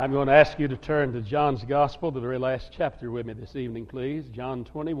I'm going to ask you to turn to John's Gospel, the very last chapter with me this evening, please. John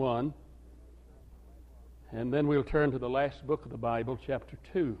 21. And then we'll turn to the last book of the Bible, chapter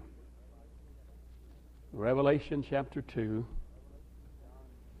 2. Revelation chapter 2.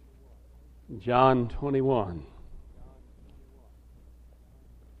 John 21.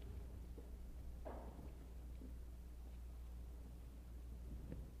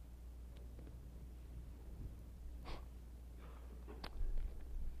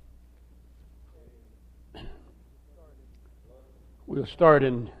 We'll start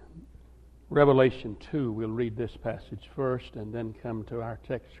in Revelation 2. We'll read this passage first and then come to our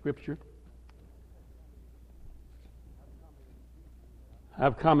text scripture.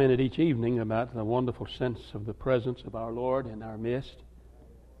 I've commented each evening about the wonderful sense of the presence of our Lord in our midst.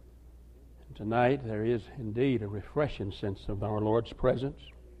 And tonight there is indeed a refreshing sense of our Lord's presence.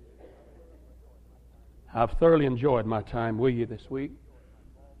 I've thoroughly enjoyed my time with you this week.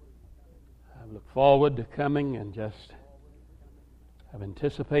 I look forward to coming and just I've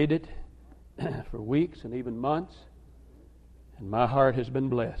anticipated for weeks and even months, and my heart has been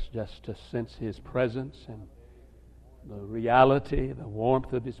blessed just to sense His presence and the reality, the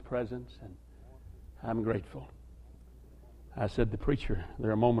warmth of His presence, and I'm grateful. I said to the preacher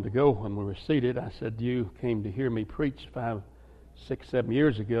there a moment ago when we were seated, I said, you came to hear me preach 5, 6, 7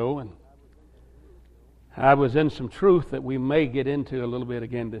 years ago, and I was in some truth that we may get into a little bit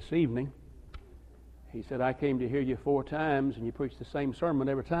again this evening. He said, I came to hear you 4 times and you preached the same sermon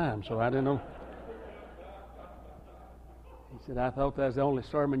every time, so I didn't know. He said, I thought that was the only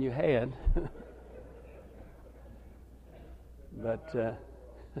sermon you had. But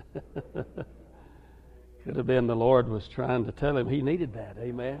could have been the Lord was trying to tell him he needed that.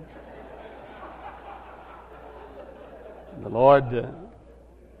 Amen. The Lord,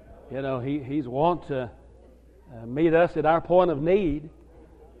 He's want to meet us at our point of need.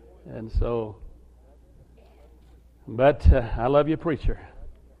 And so... But I love you, preacher.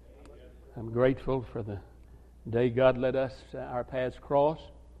 I'm grateful for the day God let us, our paths cross.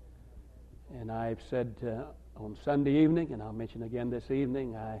 And I've said on Sunday evening, and I'll mention again this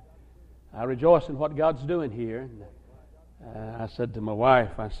evening, I rejoice in what God's doing here. And, I said to my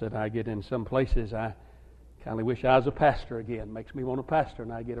wife, I said, I get in some places, I kind of wish I was a pastor again. Makes me want to pastor,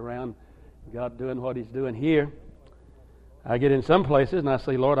 and I get around God doing what He's doing here. I get in some places, and I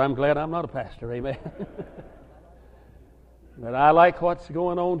say, Lord, I'm glad I'm not a pastor. Amen. But I like what's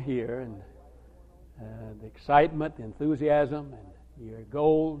going on here, and the excitement, the enthusiasm, and your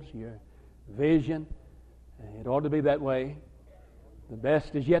goals, your vision. It ought to be that way. The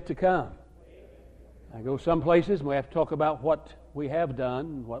best is yet to come. I go some places and we have to talk about what we have done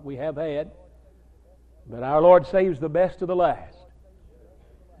and what we have had. But our Lord saves the best to the last.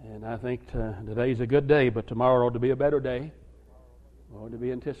 And I think today's a good day, but tomorrow ought to be a better day. We ought to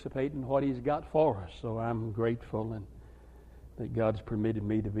be anticipating what He's got for us. So I'm grateful and that God's permitted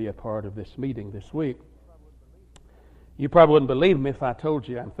me to be a part of this meeting this week. You probably wouldn't believe me if I told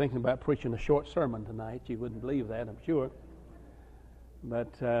you I'm thinking about preaching a short sermon tonight. You wouldn't believe that, I'm sure.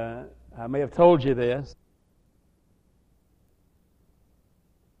 But I may have told you this.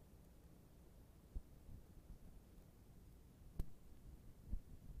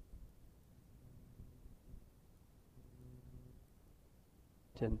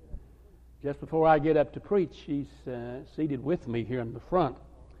 And just before I get up to preach, she's seated with me here in the front.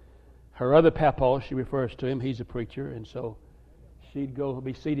 Her other papaw, she refers to him, he's a preacher, and so she'd go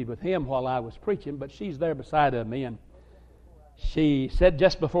be seated with him while I was preaching, but she's there beside of me, and she said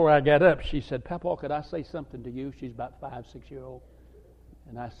just before I got up, she said, Papaw, could I say something to you? She's about 5, 6 years old.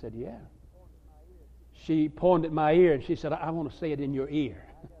 And I said, yeah. She pointed at my ear, and she said, I want to say it in your ear.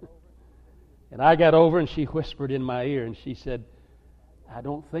 And I got over, and she whispered in my ear, and she said, I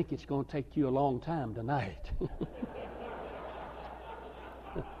don't think it's going to take you a long time tonight.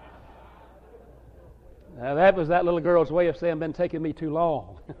 Now that was that little girl's way of saying, been taking me too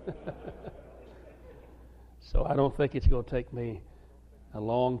long. So I don't think it's going to take me a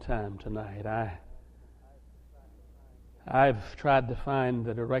long time tonight. I've tried to find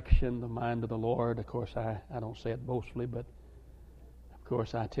the direction, the mind of the Lord. Of course, I don't say it boastfully, but of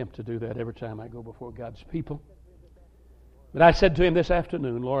course I attempt to do that every time I go before God's people. But I said to him this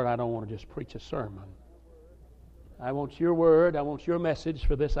afternoon, Lord, I don't want to just preach a sermon. I want your word, I want your message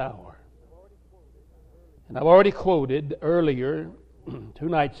for this hour. And I've already quoted earlier, 2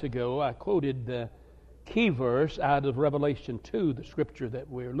 nights ago, I quoted the key verse out of Revelation 2, the scripture that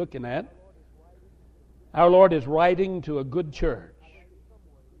we're looking at. Our Lord is writing to a good church.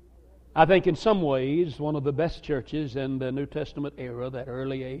 I think in some ways one of the best churches in the New Testament era, that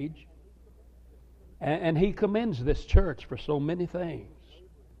early age. And He commends this church for so many things.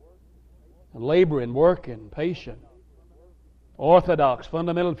 laboring, working, patient, orthodox,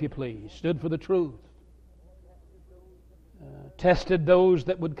 fundamental, if you please, stood for the truth, tested those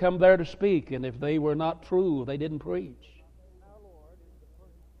that would come there to speak, and if they were not true, they didn't preach.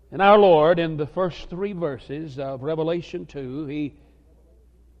 And our Lord, in the first 3 verses of Revelation 2,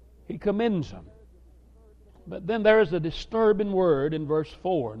 He commends them. But then there is a disturbing word in verse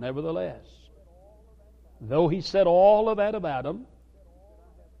 4, nevertheless. Though He said all of that about them,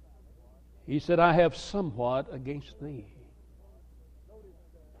 He said, I have somewhat against thee.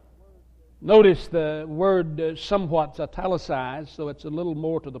 Notice the word somewhat's italicized, so it's a little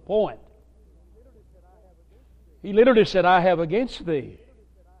more to the point. He literally said, I have against thee.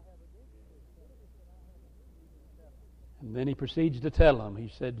 And then He proceeds to tell them,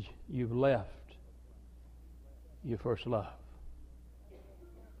 He said, you've left your first love.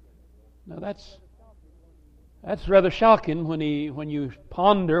 Now that's rather shocking when you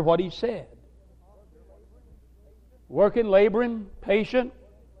ponder what He said. Working, laboring, patient,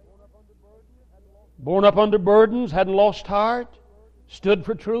 borne up under burdens, hadn't lost heart, stood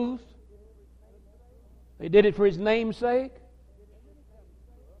for truth. They did it for His name's sake.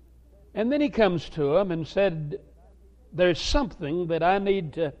 And then He comes to them and said, there's something that I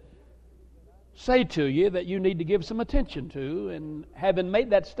need to say to you that you need to give some attention to. And having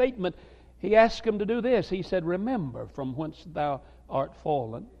made that statement, He asked them to do this. He said, remember from whence thou art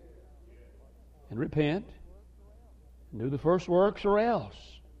fallen, and repent, and do the first works, or else.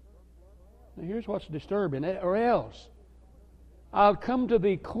 Now here's what's disturbing, or else I'll come to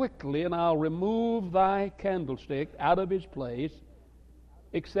thee quickly, and I'll remove thy candlestick out of his place,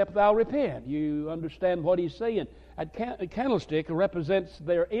 except thou repent. You understand what He's saying. A candlestick represents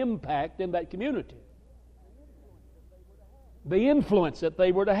their impact in that community, the influence that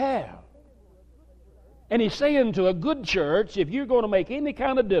they were to have. And He's saying to a good church, if you're going to make any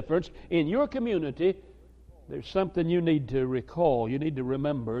kind of difference in your community, there's something you need to recall. You need to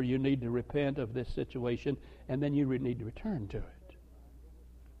remember. You need to repent of this situation, and then you need to return to it.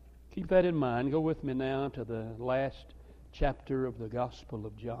 Keep that in mind. Go with me now to the last chapter of the Gospel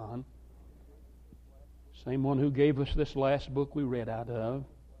of John. Same one who gave us this last book we read out of.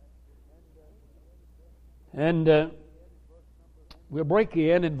 And we'll break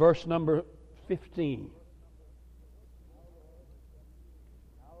in verse number 15.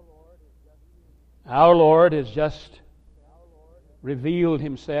 Our Lord has just revealed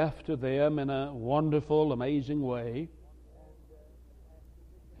Himself to them in a wonderful, amazing way.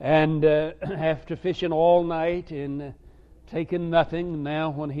 And after fishing all night and taking nothing, now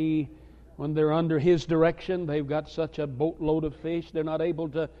when they're under His direction, they've got such a boatload of fish, they're not able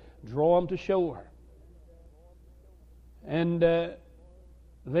to draw them to shore. And they're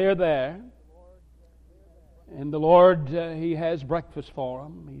there. And the Lord, He has breakfast for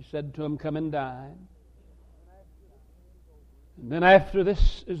them. He said to them, come and dine. And then after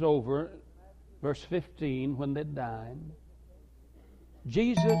this is over, verse 15, when they dined,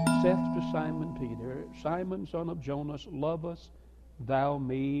 Jesus saith to Simon Peter, Simon, son of Jonas, lovest thou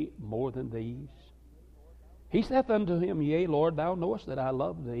me more than these? He saith unto him, yea, Lord, thou knowest that I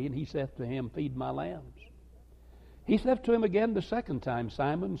love thee. And He saith to him, feed my lambs. He saith to him again the second time,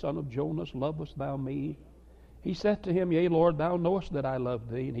 Simon, son of Jonas, lovest thou me? He saith to him, yea, Lord, thou knowest that I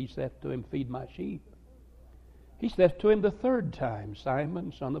love thee. And He saith to him, feed my sheep. He saith to him the third time,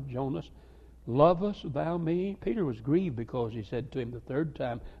 Simon, son of Jonas, lovest thou me? Peter was grieved because he said to him the third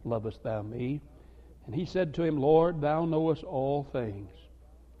time, lovest thou me? And he said to him, Lord, thou knowest all things.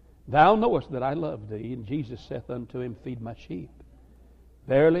 Thou knowest that I love thee. And Jesus saith unto him, feed my sheep.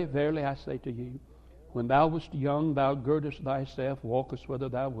 Verily, verily, I say to you, when thou wast young, thou girdest thyself, walkest whither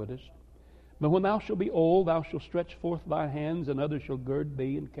thou wouldest. But when thou shalt be old, thou shalt stretch forth thy hands, and others shall gird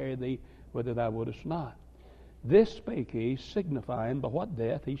thee and carry thee whither thou wouldest not. This spake he, signifying by what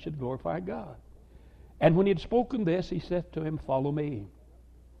death he should glorify God. And when he had spoken this, he saith to him, follow me.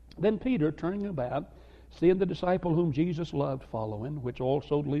 Then Peter, turning about, seeing the disciple whom Jesus loved following, which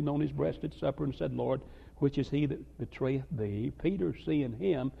also leaned on his breast at supper, and said, Lord, which is he that betrayeth thee? Peter, seeing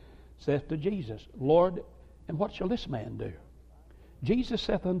him, saith to Jesus, Lord, and what shall this man do? Jesus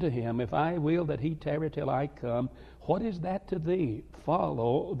saith unto him, if I will that he tarry till I come, what is that to thee?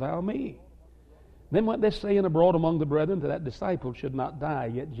 Follow thou me. Then went this saying abroad among the brethren, that disciple should not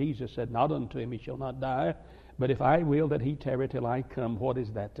die. Yet Jesus said not unto him, he shall not die. But if I will that he tarry till I come, what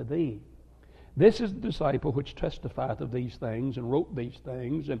is that to thee? This is the disciple which testifieth of these things, and wrote these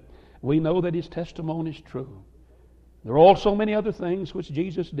things, and we know that his testimony is true. There are also many other things which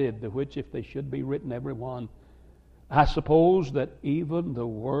Jesus did, the which if they should be written every one, I suppose that even the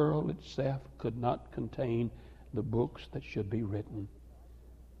world itself could not contain the books that should be written.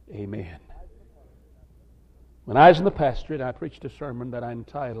 Amen. When I was in the pastorate, I preached a sermon that I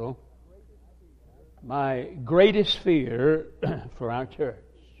entitled, "My Greatest Fear for Our Church."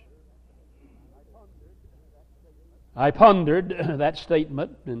 I pondered that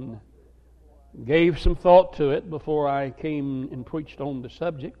statement and gave some thought to it before I came and preached on the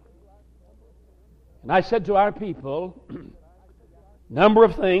subject. And I said to our people, a number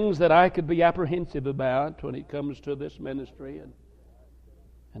of things that I could be apprehensive about when it comes to this ministry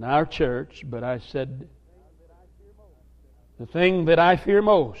and our church, but I said, the thing that I fear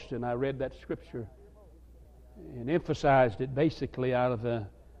most, and I read that scripture and emphasized it basically out of the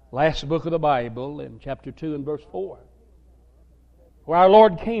last book of the Bible in chapter 2 and verse 4, where our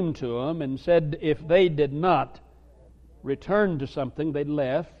Lord came to them and said if they did not return to something they'd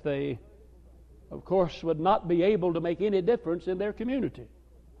left, they, of course, would not be able to make any difference in their community.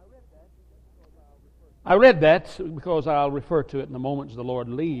 I read that because I'll refer to it in the moment as the Lord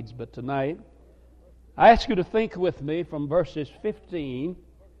leads, but tonight I ask you to think with me from verses 15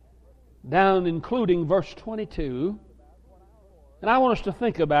 down including verse 22, and I want us to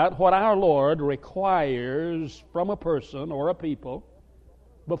think about what our Lord requires from a person or a people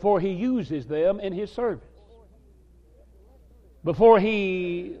before He uses them in His service, before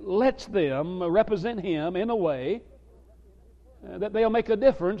He lets them represent Him in a way that they'll make a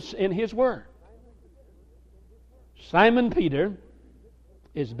difference in His work. Simon Peter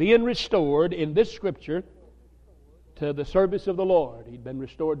is being restored in this scripture to the service of the Lord. He'd been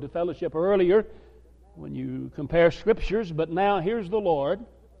restored to fellowship earlier when you compare scriptures, but now here's the Lord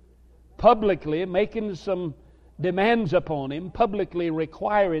publicly making some demands upon him, publicly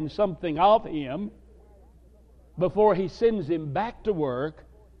requiring something of him before He sends him back to work,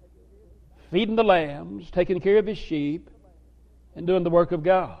 feeding the lambs, taking care of His sheep, and doing the work of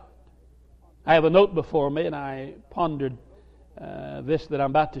God. I have a note before me, and I pondered this that I'm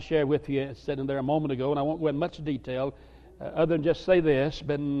about to share with you. It's sitting there a moment ago, and I won't go into much detail other than just say this. It's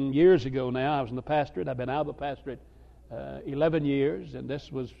been years ago now. I was in the pastorate. I've been out of the pastorate 11 years, and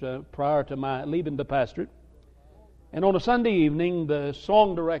this was prior to my leaving the pastorate. And on a Sunday evening, the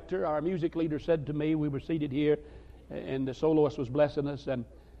song director, our music leader, said to me, we were seated here, and the soloist was blessing us,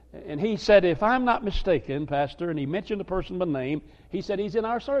 and he said, if I'm not mistaken, Pastor, and he mentioned a person by name, he said, he's in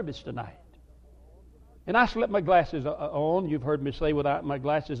our service tonight. And I slipped my glasses on. You've heard me say without my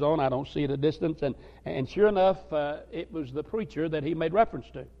glasses on, I don't see at a distance. And sure enough, it was the preacher that he made reference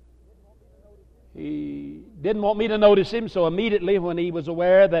to. He didn't want me to notice him, so immediately when he was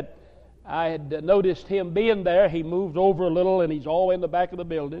aware that I had noticed him being there, he moved over a little, and he's all in the back of the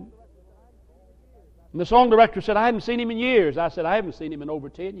building. And the song director said, I haven't seen him in years. I said, I haven't seen him in over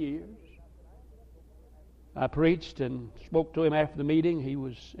 10 years. I preached and spoke to him after the meeting. He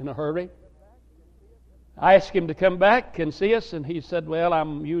was in a hurry. I asked him to come back and see us, and he said, well,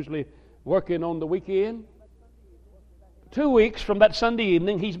 I'm usually working on the weekend. 2 weeks from that Sunday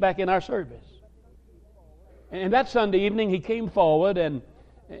evening, he's back in our service. And that Sunday evening, he came forward and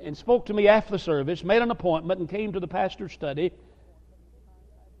spoke to me after the service, made an appointment, and came to the pastor's study.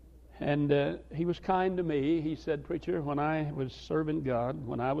 And he was kind to me. He said, preacher, when I was serving God,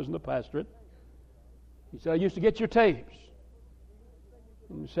 when I was in the pastorate, he said, I used to get your tapes.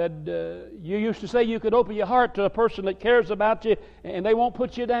 And said, you used to say you could open your heart to a person that cares about you and they won't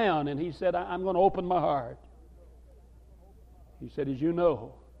put you down. And he said, I'm going to open my heart. He said, as you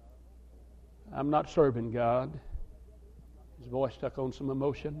know, I'm not serving God. His voice took on some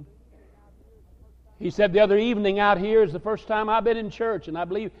emotion. He said, the other evening out here is the first time I've been in church, and I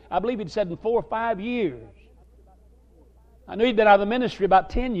believe he'd said in 4 or 5 years. I knew he'd been out of the ministry about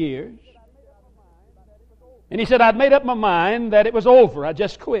 10 years. And he said, I'd made up my mind that it was over. I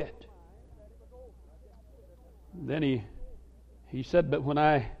just quit. Then he said, but when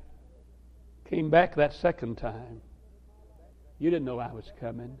I came back that second time, you didn't know I was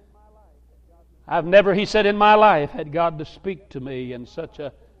coming. I've never, he said, in my life had God to speak to me in such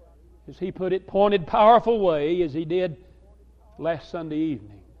a, as he put it, pointed, powerful way as he did last Sunday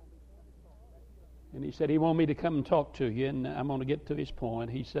evening. And he said he wanted me to come and talk to you, and I'm going to get to his point.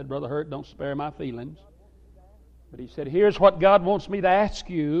 He said, Brother Hurt, don't spare my feelings. But he said, here's what God wants me to ask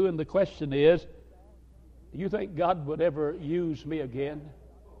you, and the question is, do you think God would ever use me again?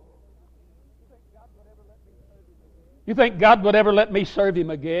 You think God would ever let me serve Him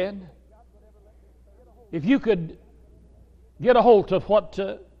again? If you could get a hold of what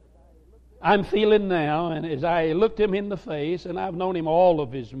I'm feeling now, and as I looked Him in the face, and I've known Him all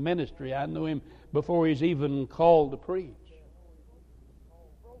of His ministry. I knew Him before He's even called to preach.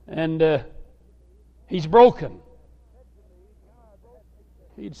 And He's broken.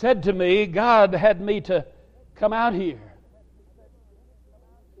 He'd said to me, God had me to come out here.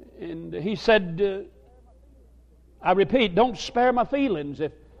 And He said, I repeat, don't spare my feelings.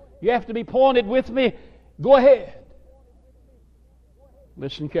 If you have to be pointed with me, go ahead.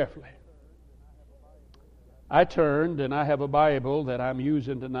 Listen carefully. I turned, and I have a Bible that I'm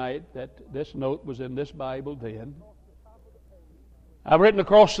using tonight, that this note was in this Bible then. I've written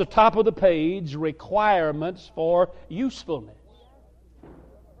across the top of the page, requirements for usefulness.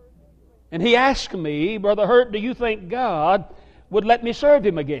 And he asked me, Brother Hurt, do you think God would let me serve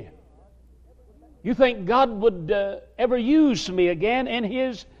Him again? You think God would ever use me again in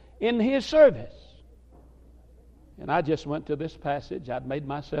His service? And I just went to this passage. I'd made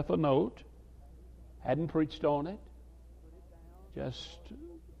myself a note. Hadn't preached on it. Just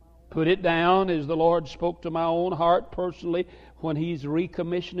put it down as the Lord spoke to my own heart personally when He's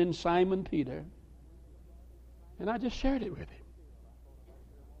recommissioning Simon Peter. And I just shared it with him.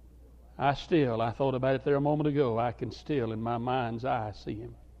 I thought about it there a moment ago. I can still, in my mind's eye, see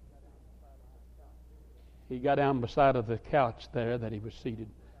him. He got down beside of the couch there that he was seated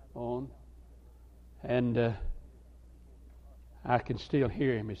on. And I can still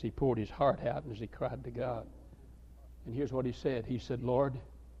hear him as he poured his heart out and as he cried to God. And here's what he said. He said, Lord,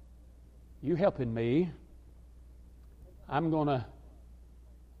 you helping me, I'm going to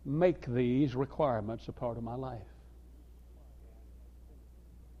make these requirements a part of my life.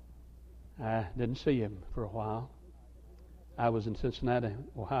 I didn't see him for a while. I was in Cincinnati,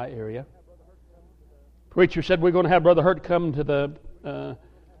 Ohio area. Preacher said, we're going to have Brother Hurt come to the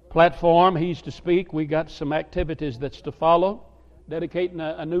platform. He's to speak. We got some activities that's to follow. Dedicating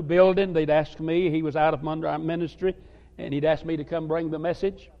a new building. They'd asked me. He was out of under our ministry, and he'd asked me to come bring the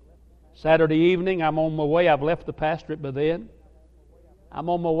message. Saturday evening, I'm on my way. I've left the pastorate by then. I'm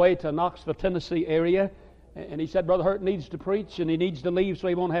on my way to Knoxville, Tennessee area. And he said, Brother Hurt needs to preach, and he needs to leave so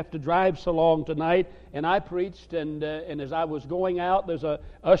he won't have to drive so long tonight. And I preached, and as I was going out, there's a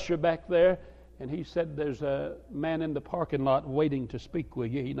usher back there, and he said, there's a man in the parking lot waiting to speak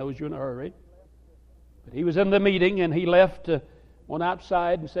with you. He knows you're in a hurry. But he was in the meeting, and he left, went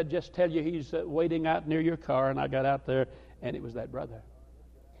outside and said, just tell you he's waiting out near your car. And I got out there, and it was that brother.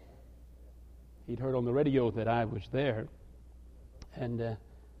 He'd heard on the radio that I was there. And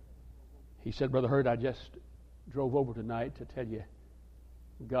he said, Brother Hurt, I just drove over tonight to tell you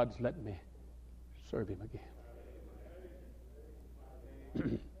God's letting me serve Him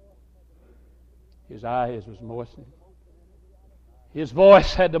again. His eyes was moistened. His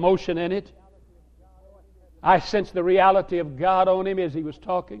voice had emotion in it. I sensed the reality of God on him as he was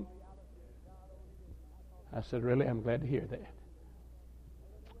talking. I said, really, I'm glad to hear that.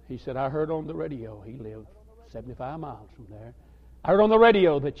 He said, I heard on the radio, he lived 75 miles from there. I heard on the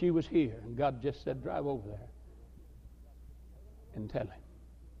radio that you was here, and God just said, drive over there and tell him.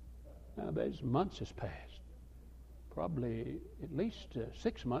 Now, there's months has passed. Probably at least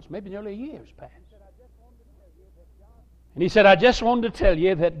 6 months, maybe nearly a year has passed. And he said, I just wanted to tell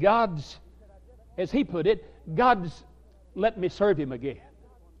you that God's, as he put it, God's let me serve Him again.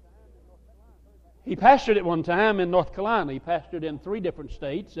 He pastored at one time in North Carolina. He pastored in 3 different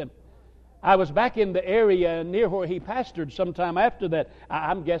states, and I was back in the area near where he pastored sometime after that.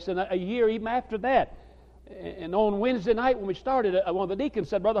 I'm guessing a year even after that. And on Wednesday night when we started, one of the deacons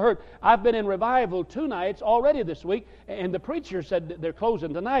said, Brother Hurt, I've been in revival 2 nights already this week, and the preacher said they're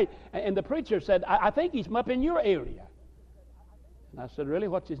closing tonight, and the preacher said, I think he's up in your area. And I said, really,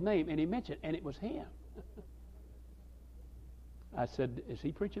 what's his name? And he mentioned, and it was him. I said, is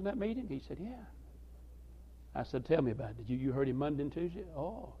he preaching that meeting? He said, yeah. I said, tell me about it. You heard him Monday and Tuesday?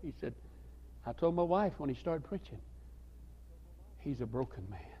 Oh, he said, I told my wife when he started preaching, he's a broken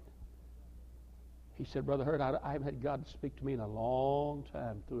man. He said, Brother Hurt, I haven't had God speak to me in a long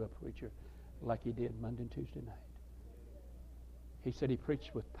time through a preacher like he did Monday and Tuesday night. He said he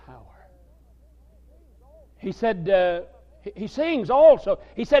preached with power. He said, he sings also.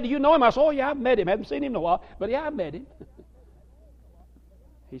 He said, do you know him? I said, oh, yeah, I've met him. I haven't seen him in a while, but yeah, I've met him.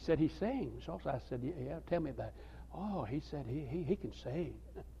 He said, he sings also. I said, yeah, tell me about it. Oh, he said, he can sing.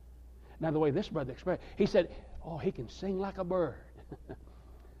 Now, the way this brother expressed, he said, oh, he can sing like a bird.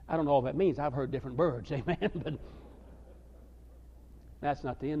 I don't know all that means. I've heard different birds, amen. But that's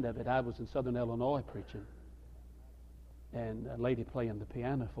not the end of it. I was in Southern Illinois preaching, and a lady playing the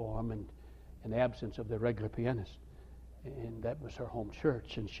piano for him, and in the absence of the regular pianist. And that was her home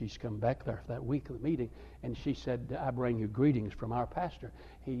church, and she's come back there for that week of the meeting, and she said, I bring you greetings from our pastor.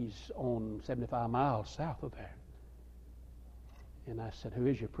 He's on 75 miles south of there. And I said, who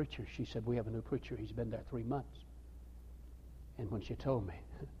is your preacher? She said, we have a new preacher. He's been there 3 months. And when she told me,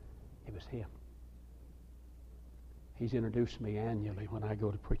 it was him. He's introduced me annually when I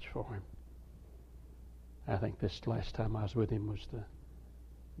go to preach for him. I think this last time I was with him was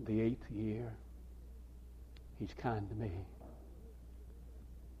the 8th year. He's kind to me.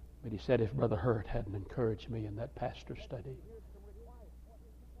 But he said if Brother Hurt hadn't encouraged me in that pastor study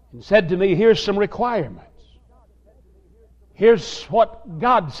and said to me, here's some requirements. Here's what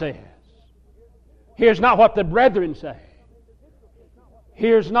God says. Here's not what the brethren say.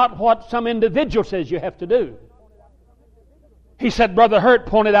 Here's not what some individual says you have to do. He said, Brother Hurt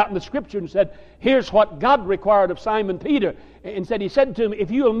pointed out in the Scripture and said, here's what God required of Simon Peter. And said, he said to him, if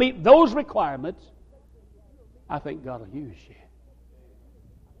you will meet those requirements, I think God will use you.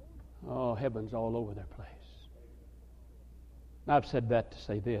 Oh, heaven's all over their place. Now, I've said that to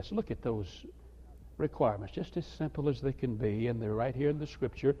say this. Look at those requirements, just as simple as they can be, and they're right here in the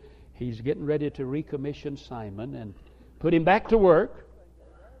Scripture. He's getting ready to recommission Simon and put him back to work.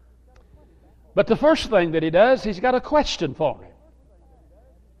 But the first thing that he does, he's got a question for him.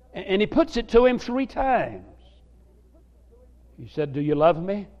 And he puts it to him 3 times. He said, do you love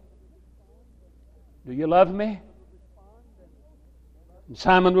me? Do you love me? And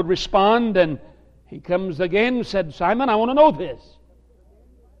Simon would respond, and he comes again and said, Simon, I want to know this.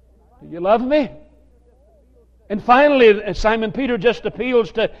 Do you love me? And finally, Simon Peter just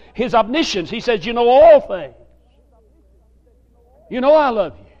appeals to his omniscience. He says, you know all things. You know I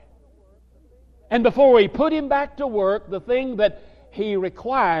love you. And before he put him back to work, the thing that he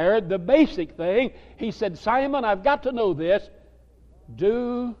required, the basic thing, he said, Simon, I've got to know this.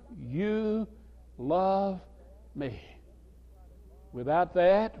 Do you love me? Without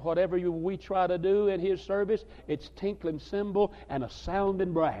that, whatever we try to do in His service, it's tinkling cymbal and a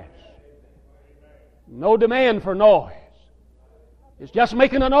sounding brass. No demand for noise. It's just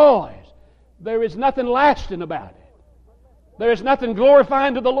making a noise. There is nothing lasting about it. There is nothing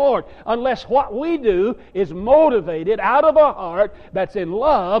glorifying to the Lord unless what we do is motivated out of a heart that's in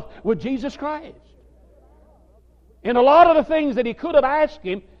love with Jesus Christ. And a lot of the things that he could have asked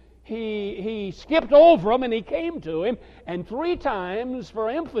him, he skipped over them and he came to him. And 3 times, for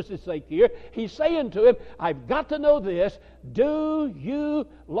emphasis' sake here, he's saying to him, I've got to know this. Do you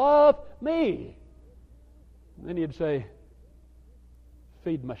love me? And then he'd say,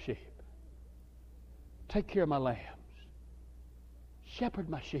 feed my sheep. Take care of my lambs. Shepherd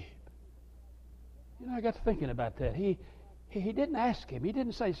my sheep. You know, I got to thinking about that. He didn't ask him. He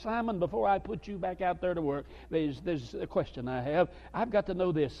didn't say, Simon, before I put you back out there to work, there's a question I have. I've got to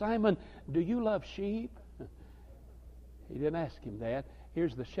know this. Simon, do you love sheep? He didn't ask him that.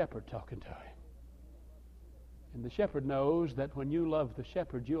 Here's the shepherd talking to him. And the shepherd knows that when you love the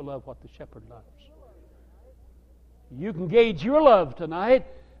shepherd, you'll love what the shepherd loves. You can gauge your love tonight,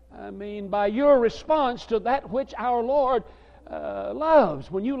 by your response to that which our Lord loves.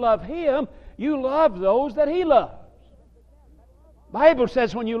 When you love Him, you love those that He loves. Bible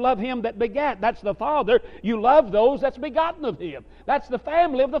says when you love Him that begat, that's the Father, you love those that's begotten of Him. That's the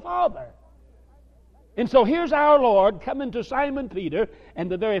family of the Father. And so here's our Lord coming to Simon Peter, and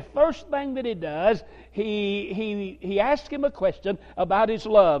the very first thing that He does, He asks him a question about his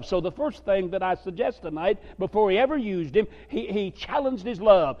love. So the first thing that I suggest tonight, before He ever used him, He challenged his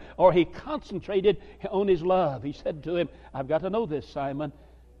love, or He concentrated on his love. He said to him, I've got to know this, Simon.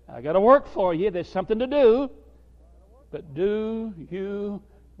 I've got to work for you. There's something to do. But do you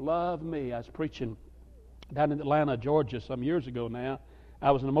love me? I was preaching down in Atlanta, Georgia, some years ago now. I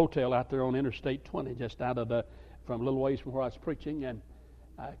was in a motel out there on Interstate 20, just from a little ways from where I was preaching, and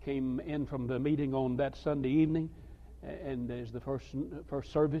I came in from the meeting on that Sunday evening, and there's the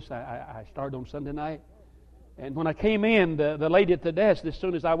first service. I started on Sunday night, and when I came in, the lady at the desk, as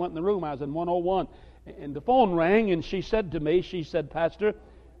soon as I went in the room, I was in 101, and the phone rang, and she said to me, Pastor,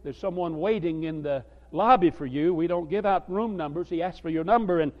 there's someone waiting in the lobby for you. We don't give out room numbers. He asked for your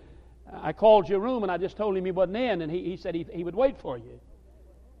number, and I called your room, and I just told him he wasn't in, and he said he would wait for you.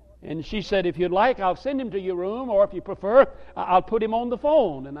 And she said, if you'd like, I'll send him to your room, or if you prefer, I'll put him on the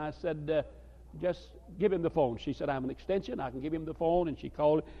phone. And I said, just give him the phone. She said, I have an extension. I can give him the phone. And she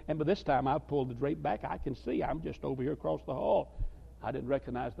called, and by this time, I've pulled the drape back. I can see. I'm just over here across the hall. I didn't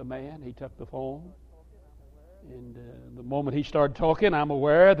recognize the man. He took the phone. And the moment he started talking, I'm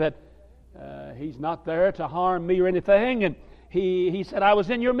aware that he's not there to harm me or anything. And he said, I was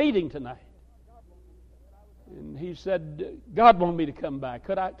in your meeting tonight. And he said, God wanted me to come back.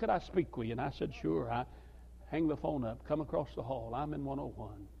 Could I speak with you? And I said, sure. I hang the phone up, come across the hall. I'm in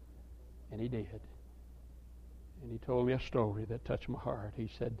 101. And he did. And he told me a story that touched my heart.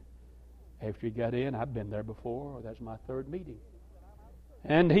 He said, after he got in, I've been there before. That's my 3rd meeting.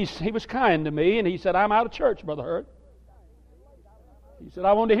 And he was kind to me, and he said, I'm out of church, Brother Hurt. He said,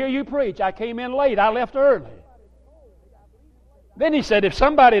 I wanted to hear you preach. I came in late. I left early. Then he said, if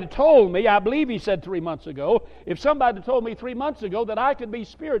somebody had told me, I believe he said 3 months ago, if somebody had told me 3 months ago that I could be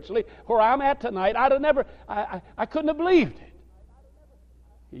spiritually where I'm at tonight, I'd have never, I couldn't have believed it.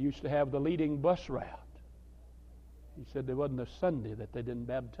 He used to have the leading bus route. He said there wasn't a Sunday that they didn't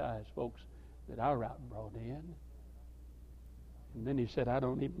baptize folks that our route brought in. And then he said, I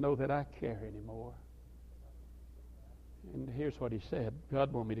don't even know that I care anymore. And here's what he said.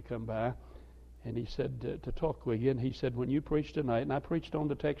 God wanted me to come by. And he said to talk with you. And he said, when you preach tonight, and I preached on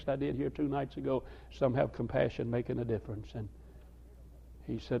the text I did here 2 nights ago, some have compassion making a difference. And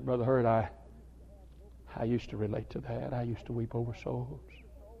he said, Brother Hurt, I used to relate to that. I used to weep over souls.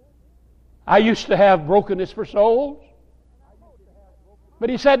 I used to have brokenness for souls. But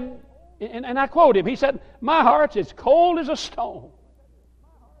he said, and I quote him, he said, my heart's as cold as a stone.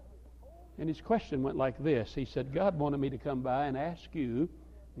 And his question went like this. He said, God wanted me to come by and ask you,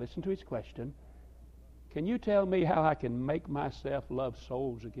 listen to his question, can you tell me how I can make myself love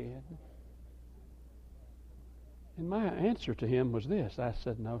souls again? And my answer to him was this. I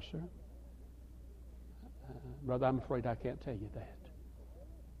said, no, sir. Brother, I'm afraid I can't tell you that.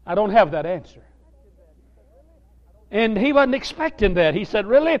 I don't have that answer. And he wasn't expecting that. He said,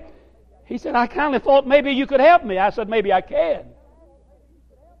 really? He said, I kind of thought maybe you could help me. I said, maybe I can.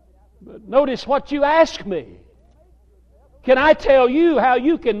 But notice what you asked me. Can I tell you how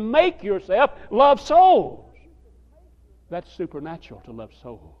you can make yourself love souls? That's supernatural to love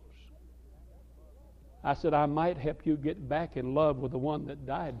souls. I said, I might help you get back in love with the one that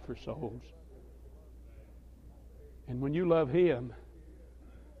died for souls. And when you love Him,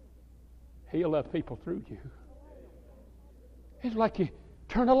 He'll love people through you. It's like you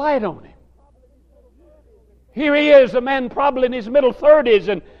turn a light on Him. Here he is, a man probably in his middle 30s,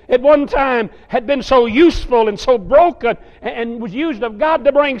 and at one time had been so useful and so broken and was used of God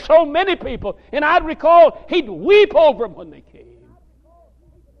to bring so many people. And I'd recall he'd weep over them when they came.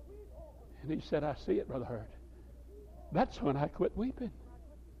 And he said, I see it, Brother Hurt. That's when I quit weeping.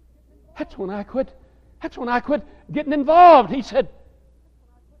 That's when I quit getting involved. He said,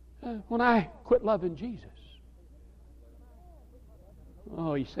 when I quit loving Jesus.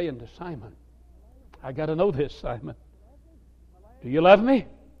 Oh, he's saying to Simon, I got to know this, Simon. Do you love me?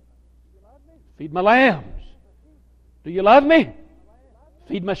 Feed my lambs. Do you love me?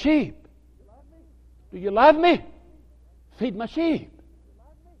 Feed my sheep. Do you love me? Feed my sheep.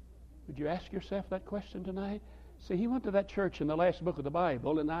 Would you ask yourself that question tonight? See, he went to that church in the last book of the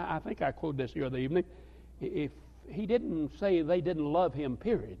Bible, and I think I quoted this the other evening. If he didn't say they didn't love him,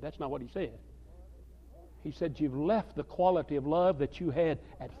 period. That's not what he said. He said, you've left the quality of love that you had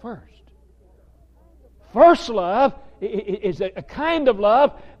at first. First love is a kind of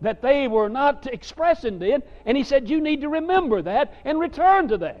love that they were not expressing then. And he said, you need to remember that and return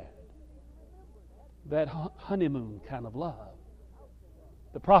to that. That honeymoon kind of love.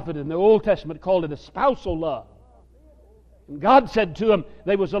 The prophet in the Old Testament called it a spousal love. And God said to him,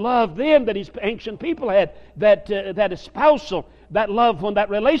 there was a love then that his ancient people had, that espousal, that love when that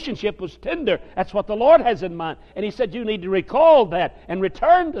relationship was tender. That's what the Lord has in mind. And he said, you need to recall that and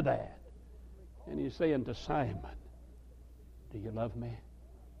return to that. And he's saying to Simon, do you love me?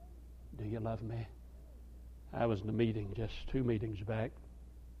 Do you love me? I was in a meeting just 2 meetings back.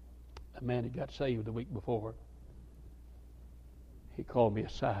 A man had got saved the week before. He called me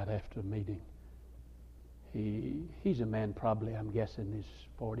aside after the meeting. He's a man probably, I'm guessing, in his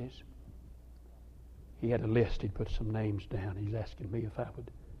 40s. He had a list. He'd put some names down. He's asking me if I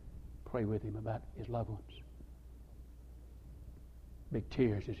would pray with him about his loved ones. Big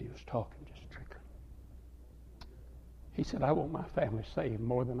tears as he was talking, just trickling. He said, I want my family saved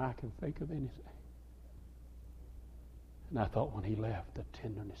more than I can think of anything. And I thought when he left, the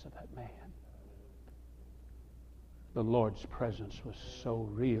tenderness of that man. The Lord's presence was so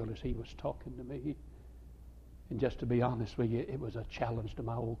real as he was talking to me. And just to be honest with you, it was a challenge to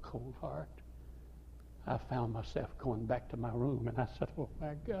my old cold heart. I found myself going back to my room and I said, oh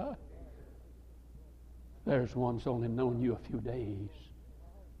my God, there's one who's only known you a few days.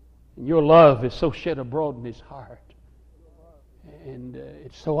 And your love is so shed abroad in his heart. And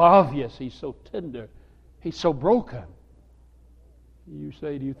it's so obvious. He's so tender. He's so broken. You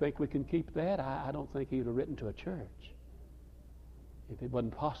say, do you think we can keep that? I don't think he would have written to a church if it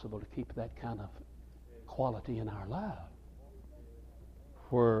wasn't possible to keep that kind of quality in our love,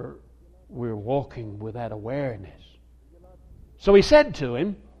 where we're walking with that awareness. So he said to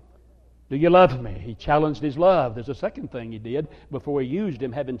him, do you love me? He challenged his love. There's a second thing he did before he used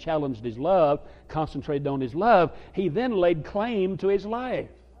him, having challenged his love, concentrated on his love. He then laid claim to his life.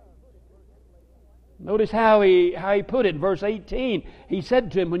 Notice how he put it. Verse 18, he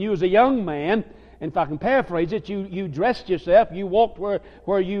said to him, when you was a young man, if I can paraphrase it, you dressed yourself, you walked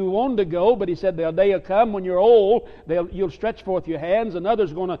where you wanted to go, but he said, the day will come when you're old, you'll stretch forth your hands, and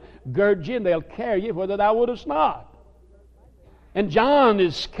others are going to gird you, and they'll carry you whither thou wouldest not. And John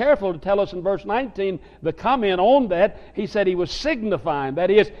is careful to tell us in verse 19, the comment on that, he said he was signifying. That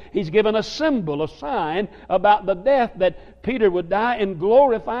is, he's given a symbol, a sign about the death that Peter would die in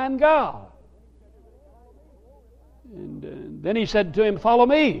glorifying God. And then he said to him, follow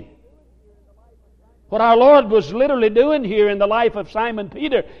me. What our Lord was literally doing here in the life of Simon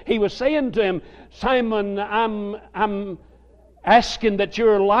Peter, he was saying to him, Simon, I'm asking that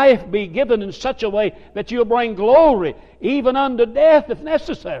your life be given in such a way that you'll bring glory, even unto death if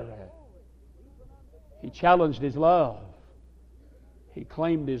necessary. He challenged his love. He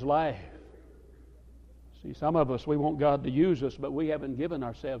claimed his life. See, some of us, we want God to use us, but we haven't given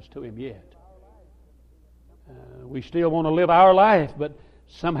ourselves to Him yet. We still want to live our life, but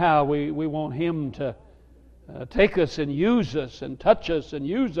somehow we want Him to take us and use us and touch us and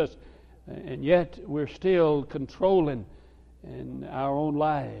use us, and yet we're still controlling in our own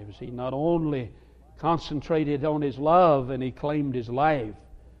lives. He not only concentrated on His love and He claimed His life,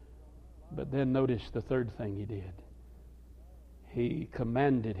 but then notice the third thing He did. He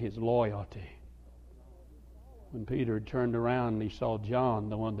commanded His loyalty. When Peter turned around and he saw John,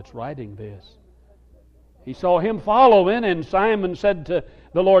 the one that's writing this, he saw him following, and Simon said to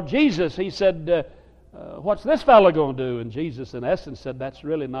the Lord Jesus, he said, what's this fellow going to do? And Jesus, in essence, said, that's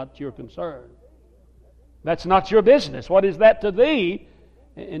really not your concern. That's not your business. What is that to thee?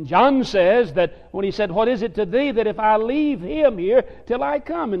 And John says that when he said, what is it to thee that if I leave him here till I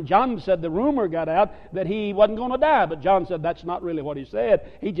come? And John said the rumor got out that he wasn't going to die. But John said that's not really what he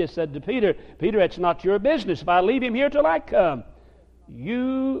said. He just said to Peter, Peter, it's not your business. If I leave him here till I come,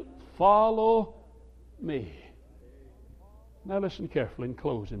 you follow me. Now listen carefully in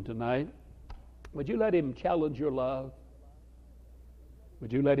closing tonight. Would you let him challenge your love?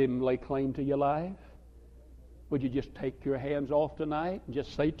 Would you let him lay claim to your life? Would you just take your hands off tonight and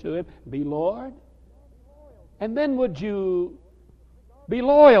just say to him, be Lord? And then would you be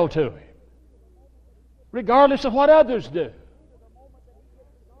loyal to him, regardless of what others do?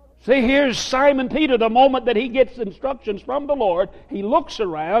 See, here's Simon Peter. The moment that he gets instructions from the Lord, he looks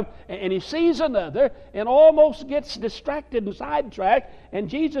around and he sees another and almost gets distracted and sidetracked. And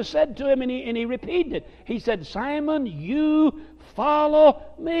Jesus said to him, and he repeated it. He said, Simon, you follow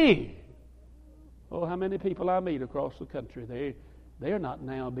me. Oh, how many people I meet across the country, they're not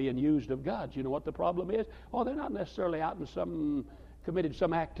now being used of God. You know what the problem is? Oh, they're not necessarily out in committed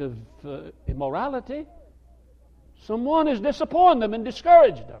some act of immorality. Someone has disappointed them and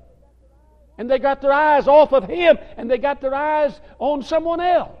discouraged them. And they got their eyes off of Him, and they got their eyes on someone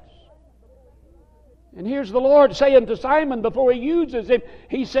else. And here's the Lord saying to Simon before He uses him,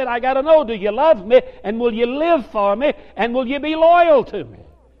 He said, I got to know, do you love me? And will you live for me? And will you be loyal to me?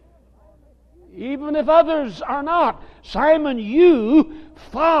 Even if others are not. Simon, you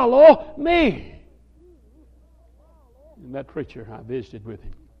follow me. And that preacher, I visited with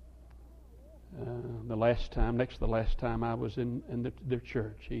him. The last time I was in their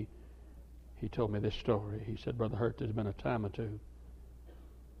church, he told me this story. He said, Brother Hurt, there's been a time or two,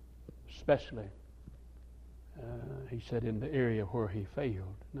 especially, he said, in the area where he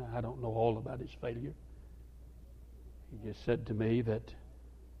failed. Now, I don't know all about his failure. He just said to me that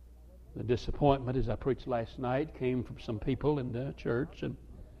the disappointment, as I preached last night, came from some people in the church, and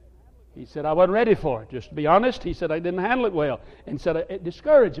he said, I wasn't ready for it. Just to be honest, he said, I didn't handle it well. And said, it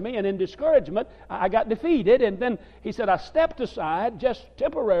discouraged me. And in discouragement, I got defeated. And then he said, I stepped aside just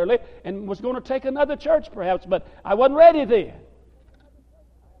temporarily and was going to take another church perhaps, but I wasn't ready then.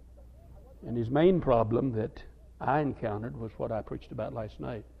 And his main problem that I encountered was what I preached about last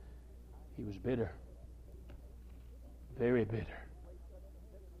night. He was bitter. Very bitter.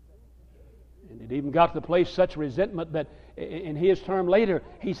 And it even got to the place, such resentment, that in his term later,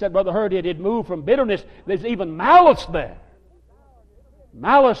 he said, Brother Hurt, it had moved from bitterness. There's even malice there.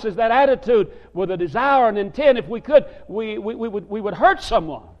 Malice is that attitude with a desire and intent. If we could, we would hurt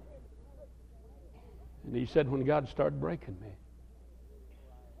someone. And he said, when God started breaking me,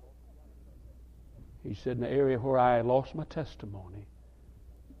 he said, in the area where I lost my testimony,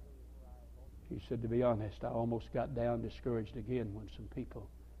 he said, to be honest, I almost got down discouraged again when some people,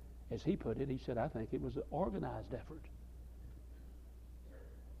 as he put it, he said, I think it was an organized effort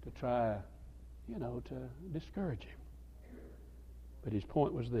to try, to discourage him. But his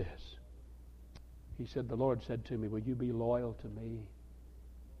point was this. He said, the Lord said to me, will you be loyal to me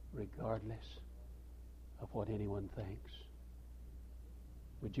regardless of what anyone thinks?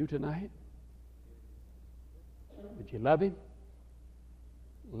 Would you tonight? Would you love Him?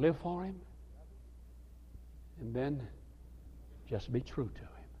 Live for Him? And then just be true to Him.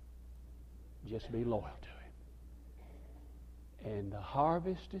 Just be loyal to Him. And the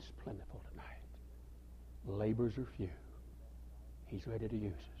harvest is plentiful tonight. Labors are few. He's ready to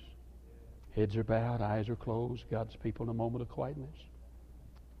use us. Heads are bowed, eyes are closed. God's people in a moment of quietness.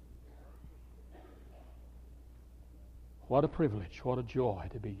 What a privilege, what a joy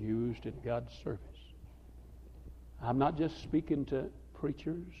to be used in God's service. I'm not just speaking to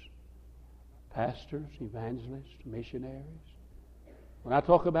preachers, pastors, evangelists, missionaries. When I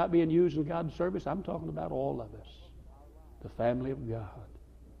talk about being used in God's service, I'm talking about all of us, the family of God.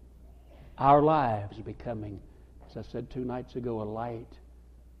 Our lives becoming, as I said 2 nights ago, a light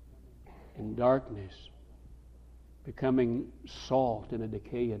in darkness, becoming salt in a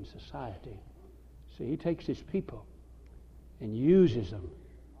decaying society. See, He takes His people and uses them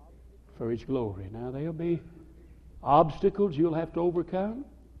for His glory. Now, there'll be obstacles you'll have to overcome,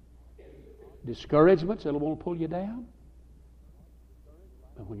 discouragements that'll want to pull you down.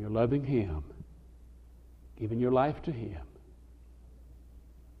 But when you're loving Him, giving your life to Him,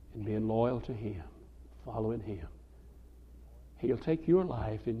 and being loyal to Him, following Him, He'll take your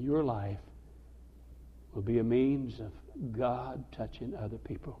life, and your life will be a means of God touching other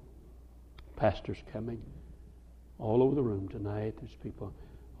people. Pastors coming all over the room tonight. There's people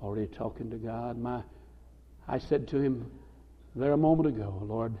already talking to God. I said to him there a moment ago,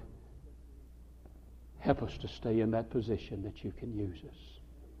 Lord, help us to stay in that position that You can use us.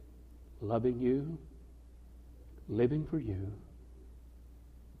 Loving You, living for You,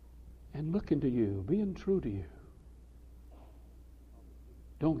 and looking to You, being true to You.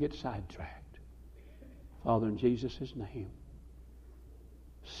 Don't get sidetracked. Father, in Jesus' name,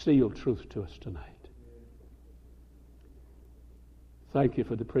 seal truth to us tonight. Thank You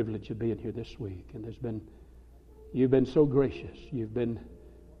for the privilege of being here this week. And You've been so gracious. You've been,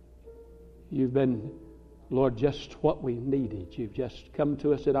 Lord, just what we needed. You've just come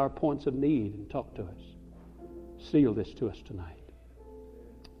to us at our points of need and talked to us. Seal this to us tonight.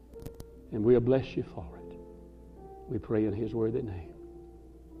 And we'll bless You for it. We pray in His worthy name.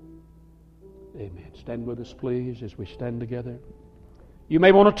 Amen. Stand with us, please, as we stand together. You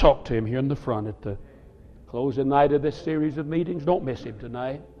may want to talk to Him here in the front at the closing night of this series of meetings. Don't miss Him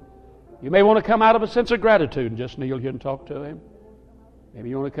tonight. You may want to come out of a sense of gratitude and just kneel here and talk to Him. Maybe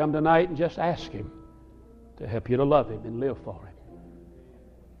you want to come tonight and just ask Him to help you to love Him and live for Him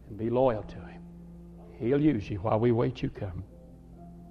and be loyal to Him. He'll use you while we wait. You come.